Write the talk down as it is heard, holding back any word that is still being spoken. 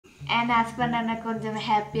என் husband என்ன கொஞ்சம்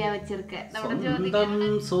ஹாப்பியா வச்சிருக்கேன். സ്വന്തം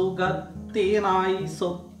സുഖത്തിനായി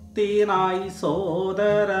സ്വത്തിനായി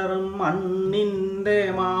സോദരർ മണ്ണിന്റെ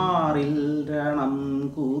മാറിൽ രണം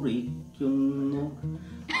കുറിക്കുന്നു.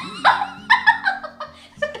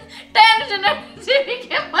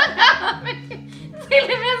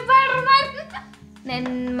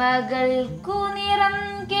 നന്മകൾക്കു നിറം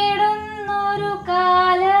കെടുന്നൊരു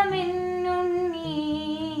കാലമെന്നുണ്ണി,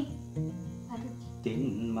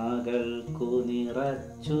 തിന്മകൾക്കു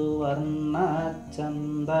നിറച്ചു വർണ്ണ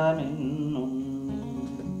ചന്തമെന്നുണ്ണി.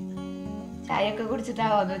 ചായയൊക്കെ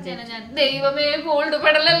കുടിച്ചിട്ടാവാന്ന് വെച്ചാൽ ഞാൻ ദൈവമേ കോൾഡ്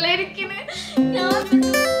പെടലല്ലേ ഇരിക്കുന്നു. ഞാൻ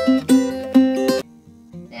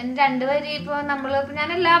രണ്ടുപേരും ഇപ്പൊ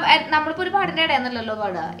നമ്മളിപ്പോ ഒരു പാടിന്റെ ഇടയെന്നല്ലോ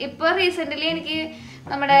പാടുക. ഇപ്പൊ റീസെന്റ്ലി എനിക്ക്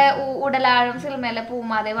നമ്മുടെ ഉടലാഴം സിനിമയിലെ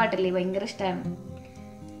പൂമാതെ പാട്ടില്ലേ ഭയങ്കര ഇഷ്ടമാണ്.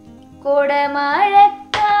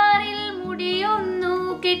 കോടമഴക്കാറിൽ മുടിയൊന്നു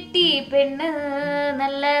കെട്ടി പെണ്ണ്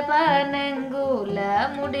നല്ല പനങ്കൂല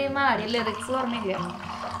മുടി മാടി, ലിറിക്സ് ഓർമ്മയില്ല.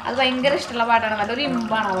 അത് ഭയങ്കര ഇഷ്ടമുള്ള പാട്ടാണ്. നല്ലൊരു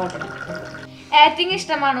ഇമ്പാണ് ആ പാട്ടിന്. ആക്ടിങ്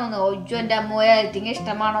ഇഷ്ടമാണോന്ന്? ഒയ്യോ എൻ്റെ അമ്മ, ആക്ടിങ്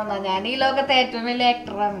ഇഷ്ടമാണോന്നാ? ഞാൻ ഈ ലോകത്തെ ഏറ്റവും വലിയ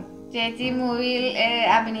ആക്ടറാണ്. ചേച്ചി മൂവിയിൽ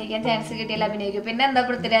അഭിനയിക്കാൻ ചാൻസ് കിട്ടിയാൽ അഭിനയിക്കും. പിന്നെ എന്താ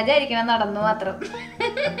പൃഥ്വിരാജ് ആയിരിക്കണം നടന്നു മാത്രം.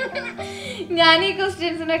 ഞാൻ ഈ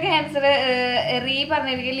ക്വസ്റ്റ്യൻസിനൊക്കെ ആൻസർ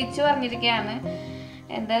പറഞ്ഞിരിക്കുക, ലിച്ചു പറഞ്ഞിരിക്കുകയാണ്.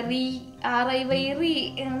 എന്താ RIY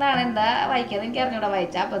എന്താണ്, എന്താ വായിക്കാതെ എനിക്ക് അറിഞ്ഞൂടാ,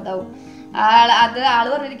 വായിച്ചാൽ അപ്പം എന്താവും. ആള്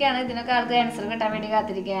പറഞ്ഞിരിക്കുകയാണ് ഇതിനൊക്കെ ആൾക്ക് ആൻസർ കിട്ടാൻ വേണ്ടി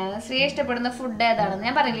കാത്തിരിക്കുകയാണ്. ശ്രീ ഇഷ്ടപ്പെടുന്ന ഫുഡ് ഏതാണെന്ന്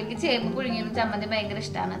ഞാൻ പറഞ്ഞില്ല. എനിക്ക് ചേമ്പ് പുഴുങ്ങിയതും ചമ്മന്തി ഭയങ്കര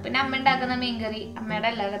ഇഷ്ടമാണ്. പിന്നെ അമ്മ ഉണ്ടാക്കുന്ന മീൻകറി, അമ്മയുടെ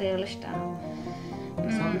എല്ലാ കറികളും ഇഷ്ടമാണ്.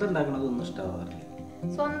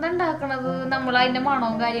 സ്വന്തം ഉണ്ടാക്കണത് നമ്മൾ അതിന്റെ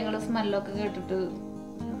മണവും കാര്യങ്ങളും സ്മെല്ലും ഒക്കെ കേട്ടിട്ട്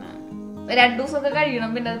 2 ദിവസമൊക്കെ കഴിയണം.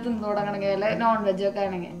 പിന്നെ അത് തിന്നു തുടങ്ങണമെങ്കിൽ, അല്ലെ നോൺ വെജ് ഒക്കെ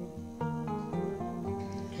ആണെങ്കിൽ.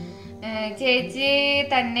 ചേച്ചി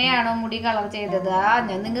തന്നെയാണോ മുടി കളർ ചെയ്തത്?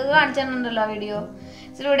 ഞാൻ നിങ്ങൾക്ക് കാണിച്ചു തന്നിട്ടുണ്ടല്ലോ വീഡിയോ.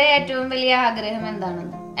 ഇതിലൂടെ ഏറ്റവും വലിയ ആഗ്രഹം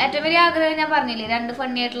എന്താണെന്ന്? ഏറ്റവും വലിയ ആഗ്രഹം ഞാൻ പറഞ്ഞില്ലേ, 2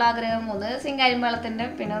 ഫണ്ണി ആയിട്ടുള്ള ആഗ്രഹം. 1 സിംഗാരിമ്പളത്തിന്റെ,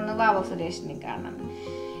 പിന്നെ 1 വാവ സുരേഷിനെ കാണണം.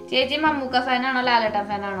 ചേച്ചി മമ്മൂക്ക ഫാനാണോ ലാലേട്ടൻ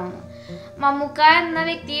ഫാനാണോ? മമ്മൂക്ക എന്ന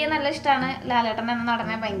വ്യക്തിയെ നല്ല ഇഷ്ടമാണ്. ലാലേട്ടൻ എന്ന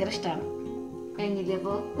നടനെ ഭയങ്കര ഇഷ്ടമാണ്. കഴിഞ്ഞില്ലേ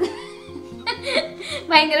അപ്പോ?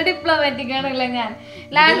 ഭയങ്കര ഡിപ്ലോമാറ്റിക് ആണല്ലേ ഞാൻ.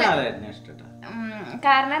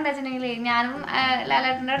 കാരണം എന്താ വെച്ചിട്ടുണ്ടെങ്കിൽ ഞാനും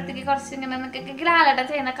ലാലേട്ടൻ്റെ അടുത്തേക്ക് കുറച്ച് ഇങ്ങനെ എനിക്ക് ലാലേട്ടൻ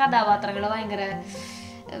ചെയ്യുന്ന കഥാപാത്രങ്ങൾ ഭയങ്കര,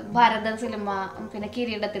 ഭാരത സിനിമ, പിന്നെ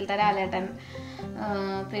കിരീടത്തിലത്തെ ലാലേട്ടൻ,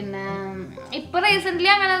 പിന്നെ ഇപ്പൊ റീസെന്റ്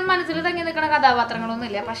അങ്ങനെ മനസ്സിൽ തങ്ങി നിൽക്കുന്ന കഥാപാത്രങ്ങളൊന്നും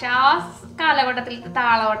ഇല്ല. പക്ഷെ ആ കാലഘട്ടത്തിലത്തെ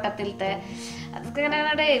താളവട്ടത്തിലത്തെ അതൊക്കെ ഇങ്ങനെ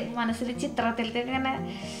മനസ്സിൽ ചിത്രത്തിലത്തെ ഇങ്ങനെ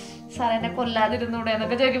സാറെന്നെ കൊല്ലാതിരുന്നൂടെ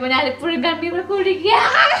എന്നൊക്കെ ചോദിക്കുമ്പോ ഞാനിപ്പോഴും കണ്ണീര് കുഴിക്കുക.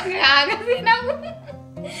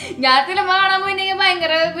 ഞാൻ സിനിമ കാണാൻ പോയിണ്ടെങ്കിൽ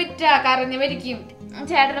ഭയങ്കര കരഞ്ഞു മരിക്കും.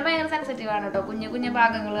 ചേട്ടന് ഭയങ്കര സെൻസിറ്റീവ് ആണ് കേട്ടോ. കുഞ്ഞു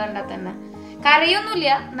ഭാഗങ്ങൾ കണ്ടാൽ തന്നെ കരയൊന്നുമില്ല,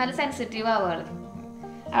 എന്നാലും സെൻസിറ്റീവ് ആവുക ആള്.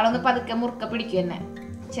 ആളൊന്ന് പതുക്കെ മുറുക്ക പിടിക്കും തന്നെ.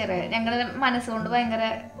 ഞങ്ങളുടെ മനസ്സുകൊണ്ട് ഭയങ്കര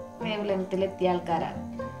വേവ് ലെങ്ത്തിലെത്തിയ ആൾക്കാരാണ്.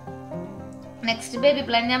 നെക്സ്റ്റ് ബേബി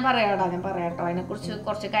പ്ലാൻ ഞാൻ പറയാട്ടോ. അതിനെക്കുറിച്ച്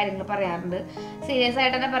കുറച്ച് കാര്യങ്ങൾ പറയാറുണ്ട്. സീരിയസ്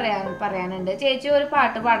ആയിട്ട് തന്നെ പറയാനുണ്ട്. ചേച്ചി ഒരു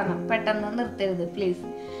പാട്ട് പാടണം, പെട്ടെന്ന് നിർത്തരുത് പ്ലീസ്.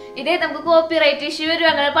 ഇതേ നമുക്ക് കോപ്പിറൈറ്റ് ഇഷ്യൂ വരും.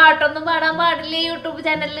 അങ്ങനെ പാട്ടൊന്നും പാടാൻ പാടില്ല യൂട്യൂബ്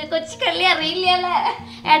ചാനലിൽ. കൊച്ചിക്കള്ളി അറിയില്ലല്ലേ?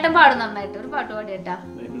 ഏട്ടൻ പാടും നന്നായിട്ട്. ഒരു പാട്ട് പാടിയേട്ടാ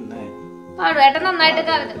പാടും. ഏട്ടൻ നന്നായിട്ട്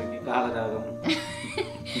കവിത,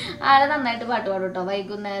 ആള് നന്നായിട്ട് പാട്ട് പാടും കേട്ടോ.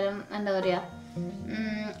 വൈകുന്നേരം എന്താ പറയാ,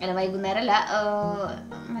 അല്ല വൈകുന്നേരം അല്ല,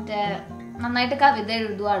 മറ്റേ നന്നായിട്ട് കവിത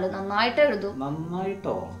എഴുതും ആള്. നന്നായിട്ട് എഴുതും.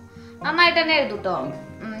 നന്നായിട്ട് തന്നെ എഴുതും കേട്ടോ.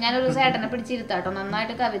 ഞാനൊരു ചേട്ടനെ പിടിച്ചിരുത്താട്ടോ.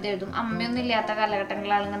 നന്നായിട്ട് കവിത എഴുതും. അമ്മയൊന്നും ഇല്ലാത്ത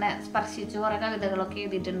കാലഘട്ടങ്ങളിൽ ആളിങ്ങനെ സ്പർശിച്ചു കുറെ കവിതകളൊക്കെ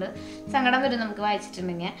എഴുതിയിട്ടുണ്ട്. സങ്കടം വരും നമുക്ക്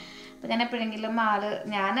വായിച്ചിട്ടുണ്ടെങ്കിൽ. അപ്പൊ ഞാൻ എപ്പോഴെങ്കിലും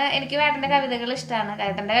എനിക്ക് ഏട്ടന്റെ കവിതകൾ ഇഷ്ടമാണ്.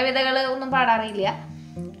 ഏട്ടന്റെ കവിതകൾ ഒന്നും പാടാറില്ല.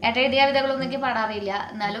 ഏട്ടൻ എഴുതിയ കവിതകളൊന്നും എനിക്ക് പാടാറില്ല.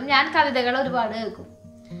 എന്നാലും ഞാൻ കവിതകൾ ഒരുപാട് കേൾക്കും.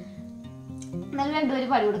 എന്നാലും 2 പേര്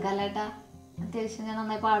പാടി കൊടുക്കാല്ലോ ഏട്ടാ. അത്യാവശ്യം ഞാൻ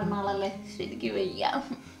നന്നായി പാടുന്ന ആളല്ലേ. ശരിക്കും വയ്യ.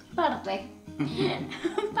 പാടട്ടെ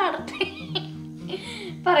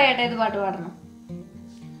പറയട്ടെ, ഇത് പാട്ട് പാടണം.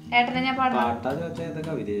 ഏട്ടനെ ഞാൻ പാടാ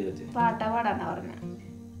പാടാന്നാ പറഞ്ഞ.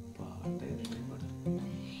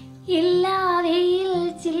 എല്ലാ വെയിൽ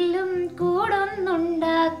ചില്ലും കൂടൊന്നുണ്ടാക്കാം,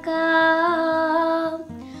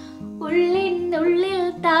 ഉള്ളിനുള്ളിൽ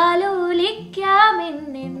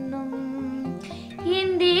താലോലിക്കാമെന്നെന്നും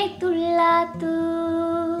എന്തേ തുള്ളാത്തു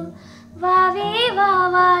വാവേ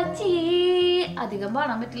വാവാച്ചി. അധികം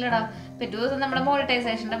പാടാൻ പറ്റില്ലടാ. പിറ്റേ ദിവസം നമ്മുടെ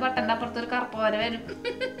മോണിറ്റൈസേഷന്റെ ബട്ടന്റെ അപ്പുറത്ത് ഒരു കറുപ്പ് വരെ വരും.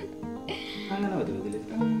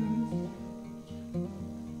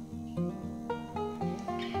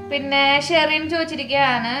 പിന്നെ ഷെറിൻ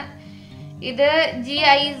ചോദിച്ചിരിക്കുകയാണ്, ഇത്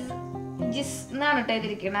ജിസ് എന്നാണ് കേട്ടോ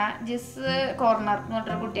എഴുതിയിരിക്കണ. ജിസ് കോർണർ എന്ന്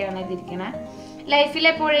പറഞ്ഞൊരു കുട്ടിയാണ് എഴുതിയിരിക്കണ. ലൈഫിൽ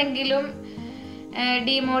എപ്പോഴെങ്കിലും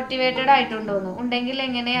ഡീമോട്ടിവേറ്റഡ് ആയിട്ടുണ്ടോന്ന്? ഉണ്ടെങ്കിൽ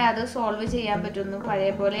എങ്ങനെയാ അത് സോൾവ് ചെയ്യാൻ പറ്റുന്നു?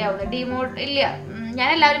 പഴയ പോലെ ആവുന്നത് ഇല്ല. ഞാൻ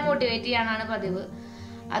എല്ലാവരും മോട്ടിവേറ്റ് ചെയ്യാനാണ് പതിവ്.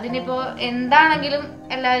 അതിനിപ്പോൾ എന്താണെങ്കിലും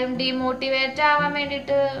എല്ലാവരും ഡീമോട്ടിവേറ്റ് ആവാൻ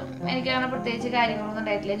വേണ്ടിയിട്ട് എനിക്കങ്ങനെ പ്രത്യേകിച്ച് കാര്യങ്ങളൊന്നും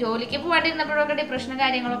ഉണ്ടായിട്ടില്ല. ജോലിക്ക് പോകാണ്ടിരുന്നപ്പോഴൊക്കെ ഡിപ്രഷനും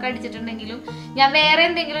കാര്യങ്ങളൊക്കെ അടിച്ചിട്ടുണ്ടെങ്കിലും ഞാൻ വേറെ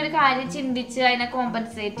എന്തെങ്കിലും ഒരു കാര്യം ചിന്തിച്ച് അതിനെ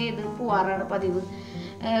കോമ്പൻസേറ്റ് ചെയ്ത് പോവാറാണ് പതിവ്.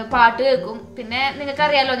 പാട്ട് കേൾക്കും. പിന്നെ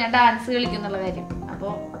നിങ്ങൾക്കറിയാലോ ഞാൻ ഡാൻസ് കളിക്കും എന്നുള്ള കാര്യം.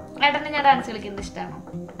 അപ്പോൾ ഏട്ടന് ഞാൻ ഡാൻസ് കളിക്കുന്നത് ഇഷ്ടമാണോ?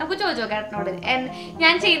 നമുക്ക് ചോദിച്ചു നോക്കാം ഏട്ടനോട്.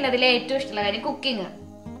 ഞാൻ ചെയ്യുന്നതിൽ ഏറ്റവും ഇഷ്ടമുള്ള കാര്യം കുക്കിങ്,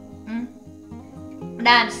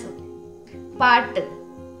 ഡാൻസ്, പാട്ട്,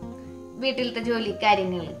 വീട്ടിലത്തെ ജോലി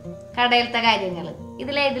കാര്യങ്ങൾ, കടയിലത്തെ കാര്യങ്ങൾ,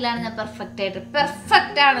 ഇതിലാണ് ഞാൻ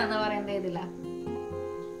പെർഫെക്റ്റ് ആണ് എന്ന് പറയുന്നത്. ഇതിലാ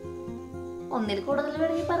ഒന്നിൽ കൂടുതൽ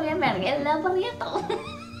വേണമെങ്കിൽ പറയാൻ വേണമെങ്കിൽ എല്ലാം പറയാട്ടോ.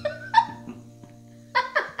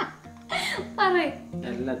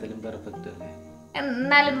 എല്ലാത്തിലും പെർഫെക്റ്റ് അല്ലേ?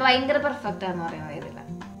 എന്നാലും ഭയങ്കര പെർഫെക്റ്റ് ആണെന്ന് പറയുന്നത് ഇതിലാ.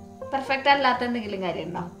 പെർഫെക്റ്റ് അല്ലാത്ത എന്തെങ്കിലും കാര്യം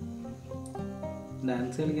ഉണ്ടോ?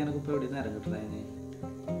 ഡാൻസ് കളിക്കാനൊക്കെ ഇപ്പൊ എവിടെ നേരം കിട്ടുന്നത്?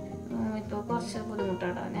 ഇപ്പൊ കുറച്ച്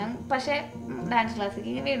ബുദ്ധിമുട്ടാട്ടോ. ഞാൻ പക്ഷെ ഡാൻസ്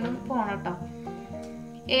ക്ലാസ്സിലേക്ക് വീണ്ടും പോണം കേട്ടോ.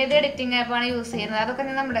 ഏത് എഡിറ്റിംഗ് ആപ്പാണ് യൂസ് ചെയ്യുന്നത് അതൊക്കെ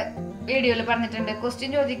ഞാൻ നമ്മുടെ വീഡിയോയിൽ പറഞ്ഞിട്ടുണ്ട്.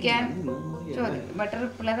 ക്വസ്റ്റ്യൻ ചോദിക്കാൻ ബട്ട്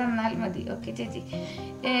റിപ്ലൈ തന്നാൽ മതി. ഓക്കെ ചേച്ചി.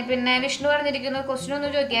 പിന്നെ വിഷ്ണു പറഞ്ഞിരിക്കുന്നു ക്വസ്റ്റ്യൻ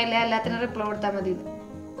ഒന്നും ചോദിക്കാനില്ല, എല്ലാത്തിനും റിപ്ലൈ കൊടുത്താൽ മതി.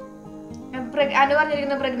 അനു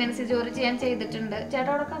പറഞ്ഞിരിക്കുന്നു പ്രഗ്നൻസി ജോലി ചെയ്യാൻ ചെയ്തിട്ടുണ്ട്. ചേട്ടാ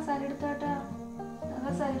അവിടെ കസാര എടുത്തോട്ടാ,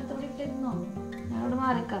 കസാര എടുത്തോടെ ഇട്ടിരുന്നോ? ഞാനോട്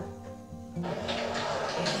മാറിക്കാം.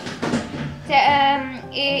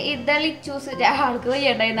 ഇതളിച്ചൂസ് ആൾക്ക്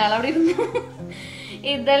വയ്യണ്ടായി നാളെ അവിടെ ഇരുന്നു.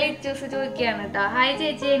 ഇതളിച്ചൂസ് ചോദിക്കുകയാണ് കേട്ടോ. ഹായ്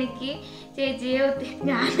ചേച്ചി, എനിക്ക് ചേച്ചിയെ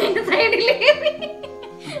ഞാൻ സൈഡിൽ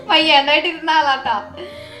വയ്യാണ്ടായിട്ടിരുന്ന ആളാട്ടോ.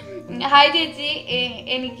 ഹായ് ചേച്ചി,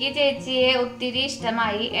 എനിക്ക് ചേച്ചിയെ ഒത്തിരി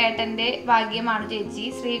ഇഷ്ടമായി. ഏട്ടൻ്റെ ഭാഗ്യമാണ് ചേച്ചി.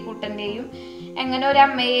 ശ്രീകുട്ടൻ്റെയും എങ്ങനെ ഒരു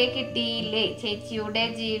അമ്മയെ കിട്ടിയില്ലേ? ചേച്ചിയുടെ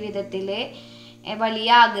ജീവിതത്തിലെ വലിയ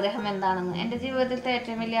ആഗ്രഹം എന്താണെന്ന്? എൻ്റെ ജീവിതത്തിലത്തെ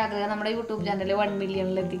ഏറ്റവും വലിയ ആഗ്രഹം നമ്മുടെ യൂട്യൂബ് ചാനൽ 1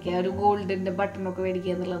 മില്യണിൽ എത്തിക്കുക, ഒരു ഗോൾഡിന്റെ ബട്ടണൊക്കെ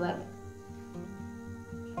മേടിക്കുക എന്നുള്ളതാണ്.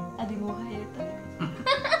 അതിമോഹമായിട്ട്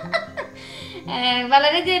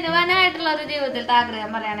വളരെ ജനുവനായിട്ടുള്ള ഒരു ജീവിതത്തിലത്തെ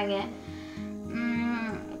ആഗ്രഹം പറയുകയാണെങ്കിൽ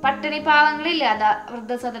പട്ടിണി പാവങ്ങളില്ലാത്ത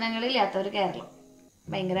വൃദ്ധസദനങ്ങളില്ലാത്ത ഒരു കേരളം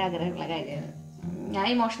ഭയങ്കര ആഗ്രഹമുള്ള കാര്യമാണ്. ഞാൻ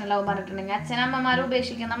ഇമോഷണൽ ആവും പറഞ്ഞിട്ടുണ്ടെങ്കിൽ അച്ഛനമ്മമാരെ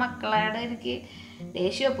ഉപേക്ഷിക്കുന്ന മക്കളോട് എനിക്ക്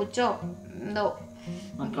ദേഷ്യമോ പുച്ഛോ എന്തോ.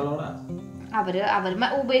 അവര്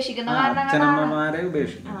ഉപേക്ഷിക്കുന്ന കാരണം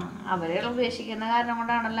അവരെ ഉപേക്ഷിക്കുന്ന കാരണം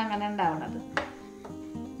കൊണ്ടാണല്ലോ അങ്ങനെ ഉണ്ടാവുന്നത്.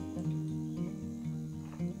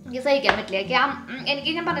 എനിക്ക് സഹിക്കാൻ പറ്റില്ല.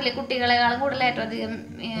 എനിക്ക് ഞാൻ പറഞ്ഞില്ലേ കുട്ടികളെക്കാളും കൂടുതൽ ഏറ്റവും അധികം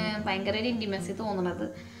ഭയങ്കര ഒരു ഇൻറ്റിമസി തോന്നുന്നത്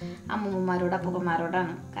അമ്മൂമ്മമാരോട്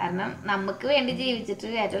അപ്പൂപ്പന്മാരോടാണ്. കാരണം നമുക്ക് വേണ്ടി ജീവിച്ചിട്ട്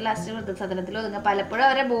ഏറ്റവും ലാസ്റ്റ് വൃദ്ധസദനത്തിൽ ഒതുങ്ങുക, പലപ്പോഴും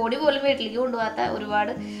അവരെ ബോഡി പോലും വീട്ടിലേക്ക് കൊണ്ടുപോകാത്ത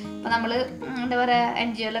ഒരുപാട്, ഇപ്പൊ നമ്മള് എന്താ പറയാ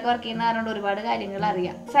NGO-ലൊക്കെ വർക്ക് ചെയ്യുന്ന കാരണം ഒരുപാട് കാര്യങ്ങൾ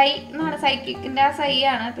അറിയാം. സൈ എന്നാണ് സൈക്കിക്കിന്റെ ആ സൈ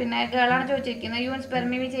ആണ്. പിന്നെ ഗേളാണ് ചോദിച്ചിരിക്കുന്നത്, യു ഇൻസ്പയർ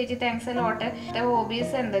മീ ചേച്ചി, താങ്ക്സ് എ ലോട്ട്.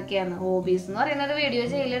 ഹോബീസ് എന്തൊക്കെയാണ്? ഹോബീസ് എന്ന് പറയുന്നത് വീഡിയോ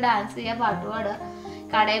ചെയ്യല്, ഡാൻസ് ചെയ്യുക, പാട്ട് പാടുക,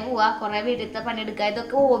 കടയിൽ പോവുക, കുറെ വീട്ടിലത്തെ പണിയെടുക്കുക.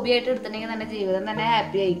 ഇതൊക്കെ ഹോബി ആയിട്ട് എടുത്തിട്ടുണ്ടെങ്കിൽ തന്നെ ജീവിതം തന്നെ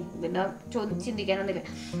ഹാപ്പി ആയി. പിന്നെ ചിന്തിക്കാനൊന്നുമില്ല.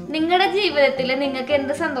 നിങ്ങളുടെ ജീവിതത്തിൽ നിങ്ങൾക്ക്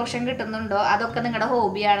എന്ത് സന്തോഷം കിട്ടുന്നുണ്ടോ അതൊക്കെ നിങ്ങളുടെ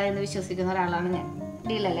ഹോബിയാണ് എന്ന് വിശ്വസിക്കുന്ന ഒരാളാണ് ഞാൻ.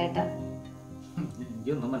 ഡീലല്ലേ ഏട്ടാ?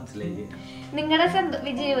 നിങ്ങളുടെ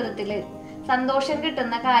ജീവിതത്തിൽ സന്തോഷം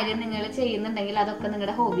കിട്ടുന്ന കാര്യം നിങ്ങൾ ചെയ്യുന്നുണ്ടെങ്കിൽ അതൊക്കെ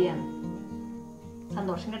നിങ്ങളുടെ ഹോബിയാണ്.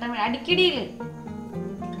 സന്തോഷം കിട്ടാൻ അടിക്കടിയില്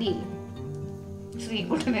ഡീല്.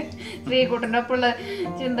 ശ്രീകുട്ടൻ്റെ ഒപ്പമുള്ള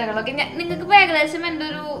ചിന്തകളൊക്കെ നിങ്ങൾക്ക് ഇപ്പൊ ഏകദേശം എൻ്റെ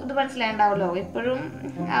ഒരു ഇത് മനസ്സിലായിണ്ടാവല്ലോ. ഇപ്പോഴും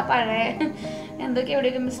ആ പഴയ എന്തൊക്കെ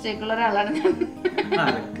എവിടെയൊക്കെ മിസ്റ്റേക്ക് ഉള്ള ഒരാളാണ് ഞാൻ.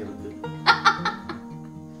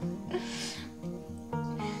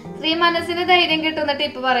 സ്ത്രീ മനസ്സിന് ധൈര്യം കിട്ടുന്ന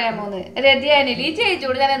ടിപ്പ് പറയാൻ പോകുന്നത് രതി അനിൽ. ഈ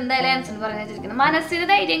ചേച്ചിയോട് ഞാൻ എന്തായാലും ആൻസർ പറഞ്ഞു വെച്ചിരിക്കുന്നത്. മനസ്സിന്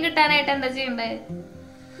ധൈര്യം കിട്ടാനായിട്ട് എന്താ ചെയ്യണ്ടേ?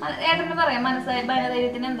 ഏട്ടന് പറയാം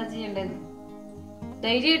മനഃധൈര്യത്തിന് എന്താ ചെയ്യണ്ടേന്ന്.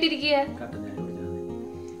 ധൈര്യമായിട്ടിരിക്കുക.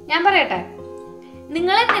 ഞാൻ പറയട്ടെ,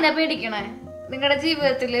 നിങ്ങൾ എന്തിനാ പേടിക്കണേ? നിങ്ങളുടെ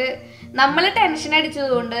ജീവിതത്തിൽ നമ്മൾ ടെൻഷൻ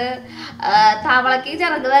അടിച്ചതുകൊണ്ട് തവളക്ക്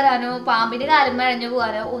ചിറക് തരാനോ പാമ്പിന് കാലം കഴിഞ്ഞു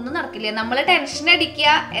പോകാനോ ഒന്നും നടക്കില്ല. നമ്മൾ ടെൻഷൻ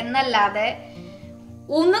അടിക്കുക എന്നല്ലാതെ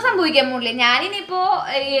ഒന്നും സംഭവിക്കാൻ പോകില്ല. ഞാനിനിയിപ്പോ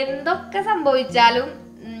എന്തൊക്കെ സംഭവിച്ചാലും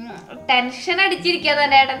ടെൻഷൻ അടിച്ചിരിക്കുക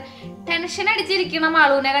തന്നെ. ഏട്ടൻ ടെൻഷൻ അടിച്ചിരിക്കണ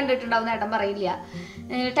മാളൂനെ കണ്ടിട്ടുണ്ടാവും ഏട്ടൻ പറയില്ല.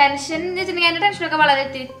 ടെൻഷൻ എന്ന് വെച്ചിട്ടുണ്ടെങ്കിൽ എൻ്റെ ടെൻഷനൊക്കെ വളരെ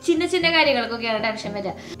ചിന്ന ചിന്ന കാര്യങ്ങൾക്കൊക്കെയാണ് ടെൻഷൻ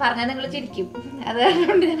വരിക. പറഞ്ഞാൽ നിങ്ങൾ ചിരിക്കും,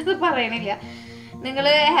 അതുകൊണ്ട് ഞാനത് പറയണില്ല. നിങ്ങൾ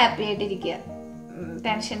ഹാപ്പി ആയിട്ടിരിക്കുക.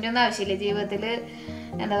 ടെൻഷൻ്റെ ഒന്നും ആവശ്യമില്ല ജീവിതത്തിൽ.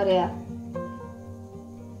 എന്താ പറയാ,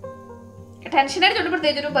 ടെൻഷൻ അടിച്ചോണ്ട്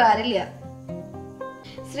പ്രത്യേകിച്ച് ഒരു ഉപകാരമില്ല.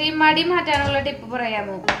 ശ്രീമാടി മാറ്റാനുള്ള ടിപ്പ്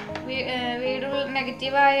പറയാമോ? വീടുള്ള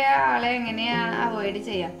നെഗറ്റീവായ ആളെ എങ്ങനെയാണ് അവോയ്ഡ്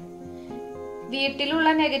ചെയ്യാം? വീട്ടിലുള്ള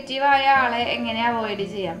നെഗറ്റീവായ ആളെ എങ്ങനെ അവോയ്ഡ്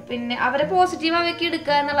ചെയ്യാം? പിന്നെ അവരെ പോസിറ്റീവ് ആക്കി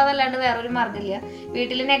എടുക്കുക എന്നുള്ളതല്ലാണ്ട് വേറൊരു മാർഗ്ഗമില്ല.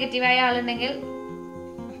 വീട്ടിൽ നെഗറ്റീവായ ആളുണ്ടെങ്കിൽ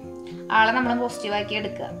ആളെ നമ്മൾ പോസിറ്റീവാക്കി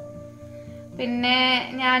എടുക്കുക. പിന്നെ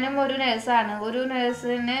ഞാനും ഒരു നേഴ്സാണ്. ഒരു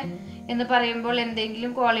നേഴ്സിന് എന്ന് പറയുമ്പോൾ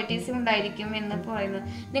എന്തെങ്കിലും ക്വാളിറ്റീസ് ഉണ്ടായിരിക്കും എന്ന് പറയുന്നു.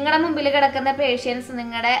 നിങ്ങളുടെ മുമ്പിൽ കിടക്കുന്ന പേഷ്യൻസ്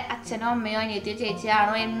നിങ്ങളുടെ അച്ഛനോ അമ്മയോ അനിയത്തിയോ ചേച്ചിയോ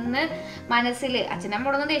ആണോ എന്ന് മനസ്സിൽ,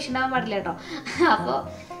 അച്ഛനമ്മയോടൊന്നും ദേഷ്യം ഉണ്ടാവാൻ പാടില്ല കേട്ടോ. അപ്പോൾ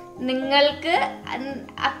നിങ്ങൾക്ക്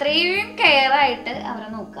അത്രയും കെയർ ആയിട്ട് അവരെ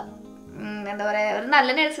നോക്കാം. എന്താ പറയുക, ഒരു നല്ല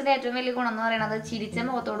നഴ്സിൻ്റെ ഏറ്റവും വലിയ ഗുണം എന്ന് പറയുന്നത് ചിരിച്ച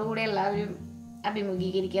മുഖത്തോടു കൂടി എല്ലാവരും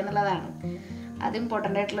അഭിമുഖീകരിക്കുക എന്നുള്ളതാണ്. അത്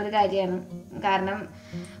ഇമ്പോർട്ടൻ്റ് ആയിട്ടുള്ളൊരു കാര്യമാണ്. കാരണം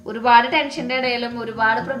ഒരുപാട് ടെൻഷൻ്റെ ഇടയിലും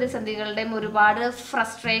ഒരുപാട് പ്രതിസന്ധികളുടെയും ഒരുപാട്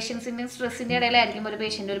ഫ്രസ്ട്രേഷൻസിൻ്റെയും സ്ട്രെസ്സിൻ്റെ ഇടയിലായിരിക്കും ഒരു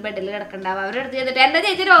പേഷ്യൻ്റ് ഒരു ബെഡിൽ കിടക്കണ്ടാവുക. അവരുടെ അടുത്ത് ചെയ്തിട്ട് എന്താ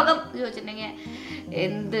ചേച്ചി രോഗം ചോദിച്ചിട്ടുണ്ടെങ്കിൽ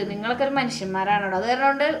എന്ത്, നിങ്ങളൊക്കെ ഒരു മനുഷ്യന്മാരാണോ? അത്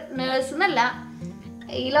കാരണം നേഴ്സ് എന്നല്ല,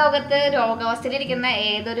 ഈ ലോകത്ത് രോഗാവസ്ഥയിലിരിക്കുന്ന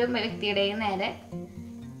ഏതൊരു വ്യക്തിയുടെയും നേരെ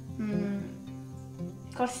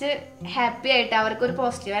കുറച്ച് ഹാപ്പി ആയിട്ട് അവർക്കൊരു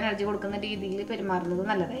പോസിറ്റീവ് എനർജി കൊടുക്കുന്ന രീതിയിൽ പെരുമാറുന്നത്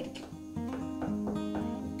നല്ലതായിരിക്കും.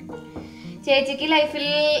 ചേച്ചിക്ക് ലൈഫിൽ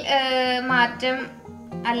മാറ്റം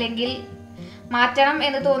അല്ലെങ്കിൽ മാറ്റണം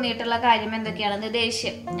എന്ന് തോന്നിയിട്ടുള്ള കാര്യം എന്തൊക്കെയാണെന്ന്?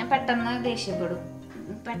 ദേഷ്യം. ഞാൻ പെട്ടെന്ന് ദേഷ്യപ്പെടും,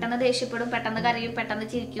 പെട്ടെന്ന് കരയും, പെട്ടെന്ന്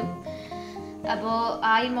ചിരിക്കും. അപ്പോൾ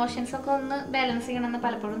ആ ഇമോഷൻസൊക്കെ ഒന്ന് ബാലൻസ് ചെയ്യണമെന്ന്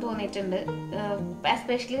പലപ്പോഴും തോന്നിയിട്ടുണ്ട്,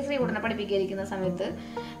 എസ്പെഷ്യലി ശ്രീകുട്ടനെ പഠിപ്പിക്കാതിരിക്കുന്ന സമയത്ത്.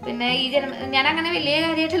 പിന്നെ ഈ ഞാൻ അങ്ങനെ വലിയ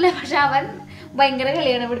കാര്യമായിട്ടില്ല, പക്ഷെ അവൻ ഭയങ്കര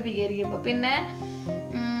കളിയാണ് പഠിപ്പിക്കാതിരിക്കുമ്പോൾ. പിന്നെ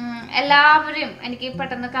എല്ലാവരും എനിക്ക്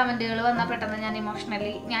പെട്ടെന്ന് കമൻറ്റുകൾ വന്നാൽ പെട്ടെന്ന് ഞാൻ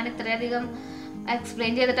ഇമോഷണലി ഞാൻ ഇത്രയധികം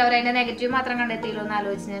എക്സ്പ്ലെയിൻ ചെയ്തിട്ട് അവർ അതിൻ്റെ നെഗറ്റീവ് മാത്രം കണ്ടെത്തിയല്ലോ എന്ന്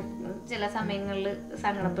ആലോചിച്ച് ഞാൻ ചില സമയങ്ങളിൽ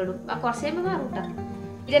സങ്കടപ്പെടും. കുറച്ച് കഴിയുമ്പോൾ മാറൂട്ടാ.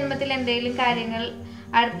 ഈ ജന്മത്തിൽ എന്തെങ്കിലും കാര്യങ്ങൾ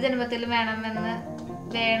അടുത്ത ജന്മത്തിൽ വേണമെന്ന്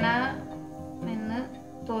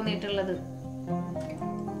തോന്നിയിട്ടുള്ളത്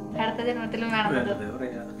അടുത്ത ജന്മത്തിലും വേണമെന്നത്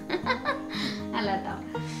അല്ല കേട്ടോ.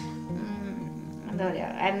 എന്താ പറയാ,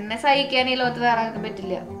 എന്നെ സഹിക്കാൻ ഈ ലോകത്ത് വേറെ ആർക്കും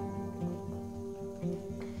പറ്റില്ല.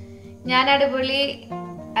 ഞാൻ അടിപൊളി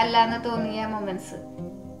അല്ലാന്ന് തോന്നിയ മൊമെന്റ്സ്.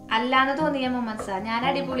 ഞാൻ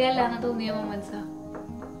അടിപൊളി അല്ലാന്ന് തോന്നിയ മൊമെന്റ്സാ.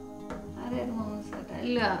 അതായത് മൊമെന്റ്സ്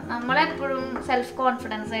ഇല്ല, നമ്മളെപ്പോഴും സെൽഫ്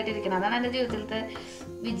കോൺഫിഡൻസ് ആയിട്ടിരിക്കണം. അതാണ് എൻ്റെ ജീവിതത്തിലത്തെ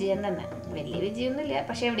വിജയം തന്നെ. വലിയ വിജയമൊന്നുമില്ല,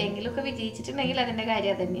 പക്ഷെ എവിടെയെങ്കിലും ഒക്കെ വിജയിച്ചിട്ടുണ്ടെങ്കിൽ അതിൻ്റെ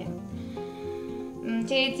കാര്യം തന്നെയാണ്.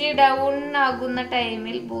 ചേച്ചി ഡൗൺ ആകുന്ന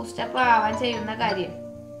ടൈമിൽ ബൂസ്റ്റപ്പ് ആവാൻ ചെയ്യുന്ന കാര്യം.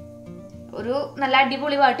 ഒരു നല്ല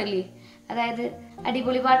അടിപൊളി പാട്ടില്ലേ, അതായത്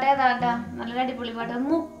അടിപൊളി പാട്ട് ഏതാണ്ടാ, നല്ലൊരു അടിപൊളി പാട്ട്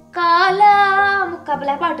മുക്കാബല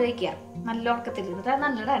പാട്ട് വയ്ക്കുക നല്ല ഉറക്കത്തിൽ.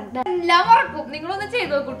 നല്ല എല്ലാം ഉറക്കും. നിങ്ങളൊന്ന്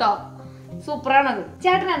ചെയ്ത് നോക്കൂട്ടോ, സൂപ്പറാണത്.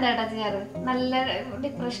 ചേട്ടൻ എന്താ ഏട്ടാ ചെയ്യാറ്? നല്ല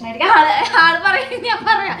ഡിപ്രഷൻ ആയിരിക്കും ആള് പറയും, ഞാൻ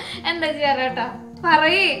പറയാം എന്താ ചെയ്യാറ് കേട്ടോ,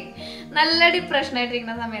 പറയേ. നല്ല ഡിപ്രഷൻ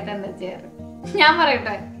ആയിട്ടിരിക്കുന്ന സമയത്ത് എന്താ ചെയ്യാറ്? ഞാൻ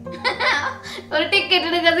പറയട്ടെ, ഒരു ടിക്കറ്റ്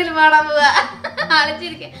എടുക്കാൻ സിനിമ കാണാൻ പോവുക. ആള്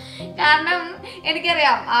ചിരിക്കുക. കാരണം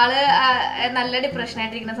എനിക്കറിയാം ആള് നല്ല ഡിപ്രഷൻ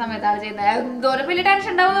ആയിട്ടിരിക്കുന്ന സമയത്ത് ആള് ചെയ്യുന്നത് എന്തോരം വലിയ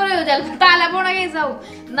ടെൻഷൻ ഉണ്ടാവും എന്ന് പറയുമോ, ചിലപ്പോൾ തല പോണ കേസാവും.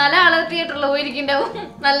 നല്ല ആള് തിയേറ്ററിൽ പോയിരിക്കുന്നുണ്ടാവും,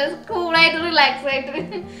 നല്ല കൂളായിട്ട് റിലാക്സ് ആയിട്ട്.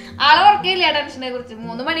 ആളെ ഉറക്കില്ല ടെൻഷനെ കുറിച്ച്.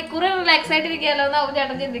 3 മണിക്കൂർ റിലാക്സ് ആയിട്ടിരിക്കാലോ എന്നാവും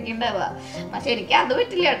ചേട്ടൻ ചിന്തിക്കുന്നുണ്ടാവുക. പക്ഷെ എനിക്ക് അത്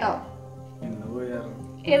പറ്റില്ല കേട്ടോ.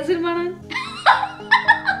 ഏത് സിനിമ ആണ്?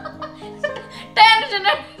 ടെൻഷൻ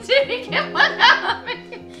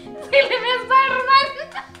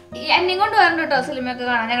എന്നെയും കൊണ്ട് വരണ്ട കേട്ടോ സിനിമയൊക്കെ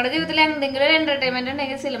കാണാൻ. ഞങ്ങളുടെ ജീവിതത്തിൽ എന്തെങ്കിലും ഒരു എന്റർടൈൻമെന്റ്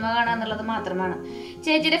ഉണ്ടെങ്കിൽ സിനിമ കാണുക എന്നുള്ളത് മാത്രമാണ്.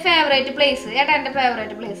 ചേച്ചിയുടെ ഫേവറേറ്റ് പ്ലേസ്? ഏട്ടാ എന്റെ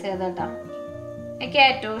ഫേവറേറ്റ് പ്ലേസ് ഏതാട്ടാ? എനിക്ക്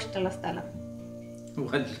ഏറ്റവും ഇഷ്ടമുള്ള സ്ഥലം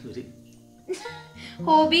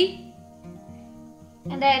ഹോബി.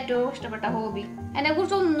 എന്റെ ഏറ്റവും ഇഷ്ടപ്പെട്ട ഹോബി, എന്നെ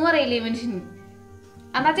കുറിച്ച് ഒന്നും അറിയില്ല ഈ മനുഷ്യന്.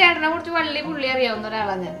 എന്നാ ചേട്ടനെ കുറിച്ച് വള്ളി പുള്ളി അറിയാവുന്ന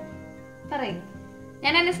ഒരാളാണ് ഞാൻ. പറയും,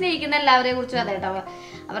 ഞാൻ എന്നെ സ്നേഹിക്കുന്ന എല്ലാവരെയും കുറിച്ചും അതേട്ടോ.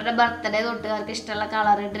 അവരുടെ ബർത്ത്ഡേ തൊട്ട് അവർക്ക് ഇഷ്ടമുള്ള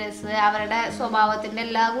കളറ്, ഡ്രസ്സ്, അവരുടെ സ്വഭാവത്തിൻ്റെ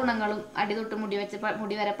എല്ലാ ഗുണങ്ങളും അടി തൊട്ട് മുടി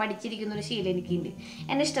വരെ പഠിച്ചിരിക്കുന്ന ഒരു ശീലം എനിക്കുണ്ട്.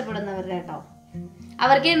 എന്നെ ഇഷ്ടപ്പെടുന്നവരുടെ കേട്ടോ.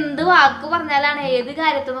 അവർക്ക് എന്ത് വാക്ക് പറഞ്ഞാലാണ്, ഏത്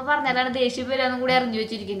കാര്യത്തുമ്പോൾ പറഞ്ഞാലാണ് ദേഷ്യം വരാമെന്നും കൂടി അറിഞ്ഞു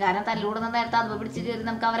വെച്ചിരിക്കും. കാരണം തല്ലുകൂടുന്ന നേരത്തെ അത് പിടിച്ച് കയറി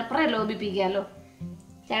നമുക്ക് അവരെ പ്രലോഭിപ്പിക്കാമല്ലോ.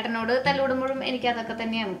 ചേട്ടനോട് തല്ലുവിടുമ്പോഴും എനിക്ക് അതൊക്കെ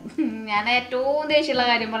തന്നെയാണ്. ഞാൻ ഏറ്റവും ദേഷ്യമുള്ള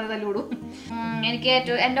കാര്യം പറഞ്ഞ് തല്ലുവിടും. എനിക്ക്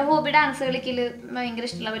എൻ്റെ ഹോബി ഡാൻസ് കളിക്കല് ഭയങ്കര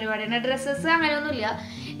ഇഷ്ടമുള്ള പരിപാടിയാണ്. ഡ്രസ്സസ് അങ്ങനെയൊന്നുമില്ല.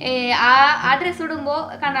 ആ ഡ്രസ്സ് ഇടുമ്പോൾ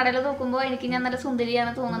കണ്ണാടയിൽ നോക്കുമ്പോൾ എനിക്ക് ഞാൻ നല്ല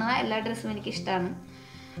സുന്ദരിയാണ് തോന്നുന്നത്. എല്ലാ ഡ്രസ്സും എനിക്ക് ഇഷ്ടമാണ്.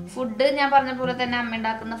 ഫുഡ് ഞാൻ പറഞ്ഞ പോലെ തന്നെ അമ്മ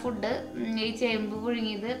ഉണ്ടാക്കുന്ന ഫുഡ്, ഈ ചേമ്പ്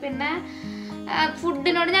പുഴുങ്ങിയത്. പിന്നെ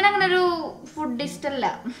ഫുഡിനോട് ഞാൻ അങ്ങനെ ഒരു ഫുഡിസ്റ്റല്ല.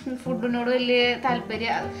 ഫുഡിനോട് വലിയ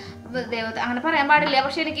താല്പര്യം അങ്ങനെ പറയാൻ പാടില്ല.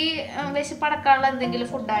 പക്ഷെ എനിക്ക് വിശപ്പടക്കാനുള്ള എന്തെങ്കിലും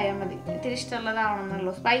ഫുഡായാൽ മതി. ഇത്തിരി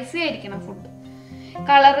ഇഷ്ടമുള്ളതാവണമെന്നുള്ളൂ. സ്പൈസി ആയിരിക്കണം ഫുഡ്.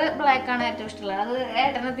 കളറ് ബ്ലാക്കാണ് ഏറ്റവും ഇഷ്ടമുള്ളത്. അത്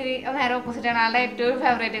ഏട്ടനത്തിരി നേരെ ഓപ്പോസിറ്റാണ്. ആളുടെ ഏറ്റവും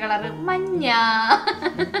ഫേവറേറ്റ് കളറ് മഞ്ഞ.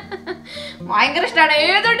 ഭയങ്കര ഇഷ്ടമാണ്.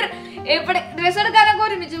 ഏതോട്ട് എവിടെ ഡ്രസ്സ് എടുക്കാനൊക്കെ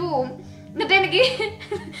ഒരുമിച്ച് പോവും. എന്നിട്ട് എനിക്ക്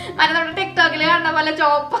നമ്മുടെ ടിക്ടോക്കിൽ കാണുന്ന പോലെ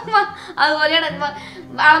ചോപ്പ് അതുപോലെയാണ്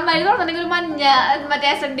അളന്മാരി തുറന്നിട്ടുണ്ടെങ്കിൽ ഒരു മഞ്ഞ മറ്റേ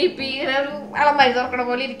SNDP ഒരു അളന്മാരി തുറക്കണ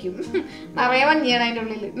പോലെ ഇരിക്കും. നിറയെ മഞ്ഞയാണ് അതിൻ്റെ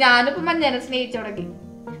ഉള്ളിൽ. ഞാനിപ്പോൾ മഞ്ഞനെ സ്നേഹിച്ചു തുടങ്ങി.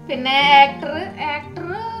 പിന്നെ ആക്ടർ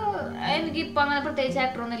എനിക്കിപ്പോൾ അങ്ങനെ പ്രത്യേകിച്ച്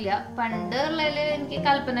ആക്ടറൊന്നുമില്ല. പണ്ട് ഉള്ളതിൽ എനിക്ക്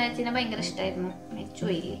കൽപ്പന ചേച്ചിനെ ഭയങ്കര ഇഷ്ടമായിരുന്നു.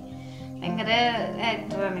 മെച്ചുപോയില്ലേ. ഭയങ്കര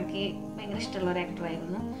ആക്ടറാണ്, എനിക്ക് ഭയങ്കര ഇഷ്ടമുള്ള ഒരു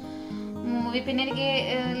ആക്ടറായിരുന്നു. മൂവി പിന്നെ എനിക്ക്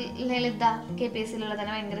ലളിത KPSC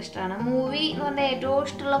തന്നെ ഭയങ്കര ഇഷ്ടമാണ്. മൂവി എന്ന് പറഞ്ഞാൽ ഏറ്റവും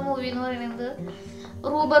ഇഷ്ടമുള്ള മൂവി എന്ന് പറയുന്നത്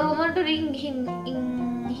റൂബറൂ എന്ന് പറഞ്ഞിട്ടൊരു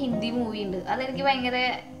ഹിന്ദി മൂവി ഉണ്ട്. അതെനിക്ക് ഭയങ്കര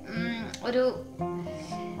ഒരു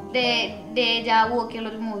ഡേജാവു ഒക്കെയുള്ള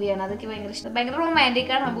ഒരു മൂവിയാണ്. അതൊക്കെ ഭയങ്കര ഇഷ്ടം. ഭയങ്കര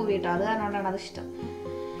റൊമാൻറ്റിക് ആണ് ആ മൂവി കേട്ടോ, അത് കാരണമാണ് അത് ഇഷ്ടം.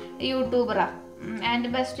 യൂട്യൂബറാ ആൻഡ്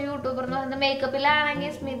ബെസ്റ്റ് യൂട്യൂബർ എന്ന് പറയുന്നത്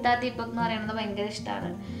മേക്കപ്പിലാണെങ്കിൽ സ്മിത ദീപക് എന്ന് പറയുന്നത് ഭയങ്കര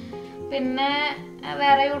ഇഷ്ടമാണ്. പിന്നെ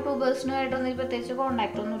വേറെ യൂട്യൂബേഴ്സിനുമായിട്ടൊന്നും പ്രത്യേകിച്ച്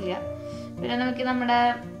കോണ്ടാക്ട് ഒന്നുമില്ല. പിന്നെ നമുക്ക് നമ്മുടെ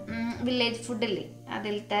വില്ലേജ് ഫുഡില്ലേ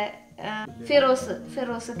അതിലത്തെ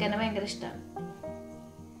ഫിറോസ് എന്നെ ഭയങ്കര ഇഷ്ടമാണ്.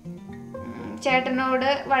 ചേട്ടനോട്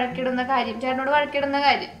വഴക്കിടുന്ന കാര്യം ചേട്ടനോട്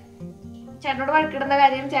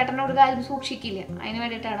കാര്യം സൂക്ഷിക്കില്ല, അതിന്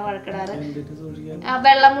വേണ്ടിയിട്ടാണ് വഴക്കിടാറ്.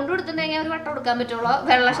 വെള്ളം മുണ്ട് എടുത്തിട്ടുണ്ടെങ്കിൽ ഒരു വട്ടം എടുക്കാൻ പറ്റുള്ളൂ,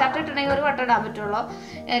 വെള്ള ഷർട്ട് ഇട്ടിട്ടുണ്ടെങ്കിൽ ഒരു വട്ടം ഇടാൻ പറ്റുള്ളൂ.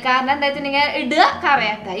 കാരണം എന്താ വെച്ചിട്ടുണ്ടെങ്കിൽ ഇടുക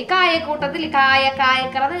കറയാക്ക. ഈ കായക്കൂട്ടത്തിൽ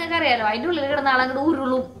കായക്കറ നിങ്ങൾക്ക് അറിയാലോ, അതിൻ്റെ ഉള്ളിൽ കിടന്ന ആളങ്ങോട്ട്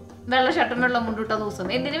ഉരുളും വെള്ള ഷർട്ടും വെള്ളം മുണ്ട് ഇട്ട ദിവസം.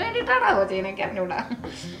 എന്തിനു വേണ്ടിയിട്ടാണാവോ ചെയ്യുന്നൊക്കെ അറിഞ്ഞൂടാ.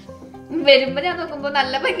 വരുമ്പോ ഞാൻ നോക്കുമ്പോ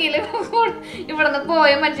നല്ല ഭംഗിയില് ഇവിടെ നിന്ന്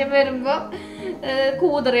പോയ മനുഷ്യൻ വരുമ്പോ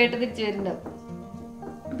കൂതറയായിട്ട് തിരിച്ചു വരുന്നുണ്ടാവും.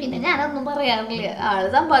 പിന്നെ ഞാനൊന്നും പറയാറില്ല, ആള്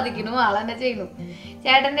സമ്പാദിക്കുന്നു, ആളെന്നെ ചെയ്യുന്നു.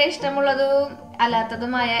 ചേട്ടന്റെ ഇഷ്ടമുള്ളതും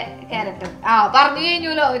അല്ലാത്തതുമായ ക്യാരക്ടർ പറഞ്ഞു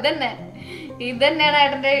കഴിഞ്ഞല്ലോ. ഇതന്നെയാണ്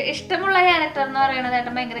ഏട്ടന്റെ ഇഷ്ടമുള്ള ക്യാരക്ടർ എന്ന് പറയുന്നത്.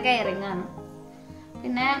 ഏട്ടൻ ഭയങ്കര കെയറിങ് ആണ്.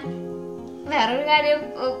 പിന്നെ വേറൊരു കാര്യം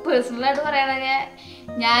പേഴ്സണലായിട്ട് പറയണെങ്കിൽ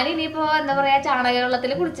ഞാനിനിയിപ്പോ എന്താ പറയാ ചാണക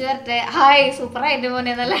വെള്ളത്തിൽ കുളിച്ച് വരട്ടെ, ഹായ് സൂപ്പർ ആയിട്ട്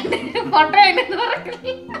പോനെ എന്നല്ലാണ്ട് ഫോട്ടോ ആയിട്ടെന്ന്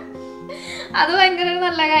പറയില്ല. അത് ഭയങ്കര ഒരു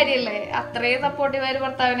നല്ല കാര്യല്ലേ, അത്രയും സപ്പോർട്ടീവായ ഒരു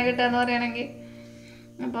ഭർത്താവിനെ കിട്ടുക പറയുകയാണെങ്കിൽ.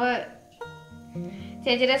 അപ്പോൾ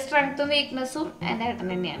ചേച്ചിയുടെ സ്ട്രെങ്ത്തും വീക്ക്നെസ്സും എൻ്റെ ഏട്ടൻ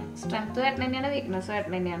തന്നെയാണ്. സ്ട്രെങ്ത്തും ഏട്ടൻ തന്നെയാണ്, വീക്ക്നെസ്സും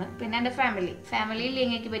ഏട്ടൻ തന്നെയാണ്. പിന്നെ എൻ്റെ ഫാമിലി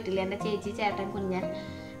ഇല്ലെങ്കിൽ എനിക്ക് പറ്റില്ല. എൻ്റെ ചേച്ചി, ചേട്ടൻ, കുഞ്ഞൻ,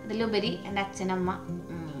 അതിലുപരി എൻ്റെ അച്ഛനമ്മ,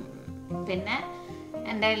 പിന്നെ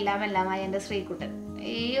എൻ്റെ എല്ലാമായി എൻ്റെ ശ്രീകുട്ടൻ.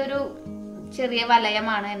 ഈ ഒരു ചെറിയ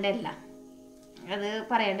വലയമാണ് എൻ്റെ എല്ലാം. അത്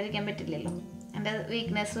പറയാണ്ടിരിക്കാൻ പറ്റില്ലല്ലോ. എൻ്റെ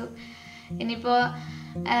വീക്ക്നെസ്സും ഇനിയിപ്പോൾ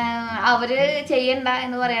അവർ ചെയ്യണ്ട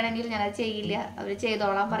എന്ന് പറയുകയാണെങ്കിൽ ഞാനത് ചെയ്യില്ല. അവർ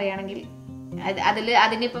ചെയ്തോളാൻ പറയുകയാണെങ്കിൽ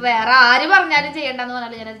അതിനിപ്പോൾ വേറെ ആര് പറഞ്ഞാലും ചെയ്യണ്ടെന്ന്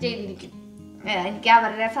പറഞ്ഞാലും ഞാനത് ചെയ്തിരിക്കും. എനിക്ക്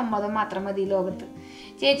അവരുടെ സമ്മതം മാത്രം മതി ലോകത്ത്.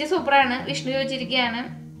 ചേച്ചി സൂപ്പറാണ്. വിഷ്ണു ചോദിച്ചിരിക്കുകയാണ്.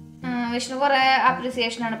 വിഷ്ണു കുറേ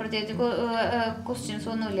അപ്രിസിയേഷനാണ്, പ്രത്യേകിച്ച് ക്വസ്റ്റ്യൻസ്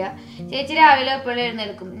ഒന്നുമില്ല. ചേച്ചി രാവിലെ എപ്പോഴും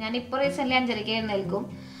എഴുന്നേൽക്കും. ഞാനിപ്പോൾ റീസെൻ്റ്ലി 5:30 എഴുന്നേൽക്കും.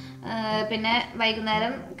 പിന്നെ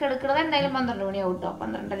വൈകുന്നേരം കിടക്കുന്നത് എന്തായാലും 12 മണിയാവും കേട്ടോ,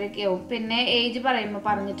 12:30 ആവും. പിന്നെ ഏജ്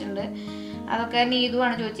പറഞ്ഞിട്ടുണ്ട്. അതൊക്കെ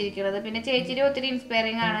നീതുവാണ് ചോദിച്ചിരിക്കുന്നത്. പിന്നെ ചേച്ചിയുടെ ഒത്തിരി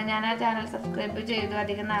ഇൻസ്പയറിങ് ആണ്. ഞാൻ ആ ചാനൽ സബ്സ്ക്രൈബ് ചെയ്തു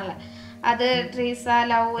അധികം നാളെ. അത് ട്രീസ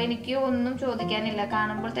ലവ്. എനിക്ക് ഒന്നും ചോദിക്കാനില്ല,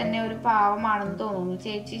 കാണുമ്പോൾ തന്നെ ഒരു പാവമാണെന്ന് തോന്നുന്നു.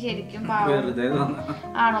 ചേച്ചി ശരിക്കും പാവം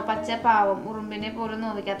ആണോ? പച്ച പാവം, ഉറുമ്പിനെ പോലും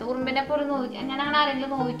നോവിക്കാത്ത. ഞാൻ അങ്ങനെ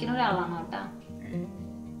ആരെങ്കിലും നോവിക്കുന്ന ഒരാളാണോ കേട്ടാ?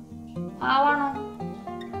 പാവാണോ?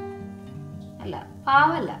 അല്ല,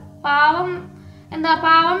 പാവല്ല. പാവം എന്താ?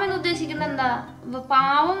 പാവം എന്ന് ഉദ്ദേശിക്കുന്നത് എന്താ?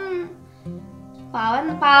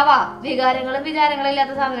 വികാരങ്ങളും വിചാരങ്ങളും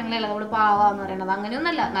ഇല്ലാത്ത സാധനങ്ങളല്ല നമ്മൾ പാവാന്ന് പറയണത്.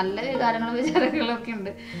 അങ്ങനെയൊന്നല്ല, നല്ല വികാരങ്ങളും വിചാരങ്ങളും ഒക്കെ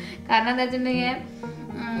ഉണ്ട്. കാരണം എന്താ വെച്ചിട്ടുണ്ടെങ്കിൽ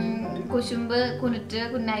കുശുമ്പ്, കുനുറ്റ്,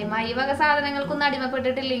 കുന്നായ്മ ഈ വക സാധനങ്ങൾക്കൊന്നും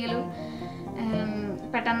അടിമപ്പെട്ടിട്ടില്ലെങ്കിലും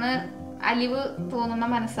പെട്ടെന്ന് അലിവ് തോന്നുന്ന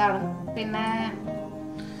മനസ്സാണ്.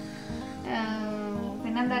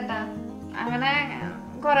 പിന്നെന്താ അങ്ങനെ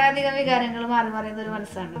കുറെ അധികം വികാരങ്ങൾ മാറി മാറിയുന്ന ഒരു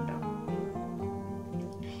മനസ്സാണ് കേട്ടോ.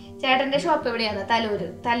 ചേട്ടന്റെ ഷോപ്പ് എവിടെയാണ്?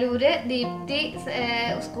 തലൂര് ദീപ്തി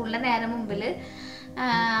സ്കൂളിന്റെ നേരെ മുമ്പിൽ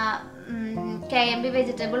KMB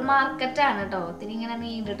വെജിറ്റബിൾ മാർക്കറ്റാണ് കേട്ടോ. ഒത്തിരി ഇങ്ങനെ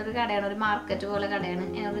നീണ്ടിട്ടൊരു കടയാണ്, ഒരു മാർക്കറ്റ് പോലെ കടയാണ്.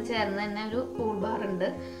 അതിനോട് ചേർന്ന് തന്നെ ഒരു കൂൾ ബാർ ഉണ്ട്.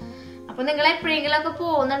 അപ്പൊ നിങ്ങൾ എപ്പോഴെങ്കിലും ഒക്കെ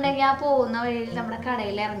പോകുന്നുണ്ടെങ്കിൽ ആ പോകുന്ന വഴിയിൽ നമ്മുടെ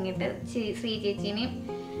കടയിൽ ഇറങ്ങിയിട്ട് ശ്രീ ചേച്ചീനെയും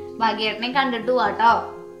ഭാഗ്യേട്ടനെയും കണ്ടിട്ട് പോവാട്ടോ.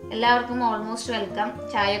 എല്ലാവർക്കും ഓൾമോസ്റ്റ് വെൽക്കം.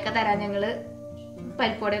 ചായയൊക്കെ തരാം ഞങ്ങള്,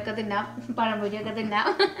 പരിപ്പോടിയൊക്കെ തിന്നാം, പഴംപൊരിയൊക്കെ തിന്നാം.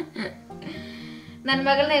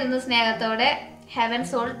 നന്മകൾ നേരുന്നു സ്നേഹത്തോടെ. Heaven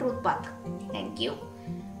soul truth path. Thank you.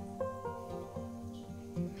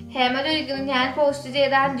 Hema ചോദിക്കുന്നു, ഞാൻ പോസ്റ്റ്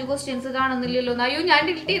ചെയ്ത 5 ക്വസ്റ്റ്യൻസ് കാണുന്നില്ലല്ലോ. അയ്യോ, ഞാൻ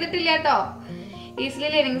ഡിലീറ്റ് ചെയ്തിട്ടില്ല കേട്ടോ. ഈസിലി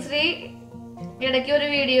ലേണിംഗ് ശ്രീ ഇടയ്ക്ക് ഒരു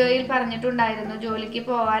വീഡിയോയിൽ പറഞ്ഞിട്ടുണ്ടായിരുന്നു ജോലിക്ക്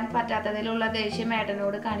പോകാൻ പറ്റാത്തതിലുള്ള ദേഷ്യം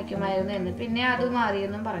ഏട്ടനോട് കാണിക്കുമായിരുന്നു എന്ന്. പിന്നെ അത്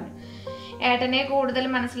മാറിയെന്നും പറഞ്ഞു. ഏട്ടനെ കൂടുതൽ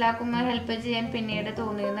മനസ്സിലാക്കുമ്പോൾ ഹെൽപ്പ് ചെയ്യാൻ പിന്നീട്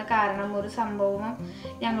തോന്നിയിരുന്ന കാരണം ഒരു സംഭവം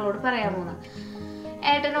ഞങ്ങളോട് പറയാമോ?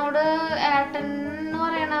 ഏട്ടൻ എന്ന്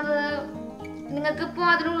പറയണത് നിങ്ങൾക്കിപ്പോൾ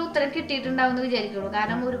അതിനുള്ള ഉത്തരം കിട്ടിയിട്ടുണ്ടാവും എന്ന് വിചാരിക്കുള്ളൂ.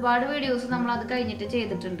 കാരണം ഒരുപാട് വീഡിയോസ് നമ്മൾ അത് കഴിഞ്ഞിട്ട്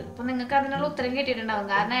ചെയ്തിട്ടുണ്ട്. അപ്പം നിങ്ങൾക്ക് അതിനുള്ള ഉത്തരം കിട്ടിയിട്ടുണ്ടാവും.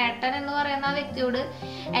 കാരണം ഏട്ടൻ എന്ന് പറയുന്ന ആ വ്യക്തിയോട്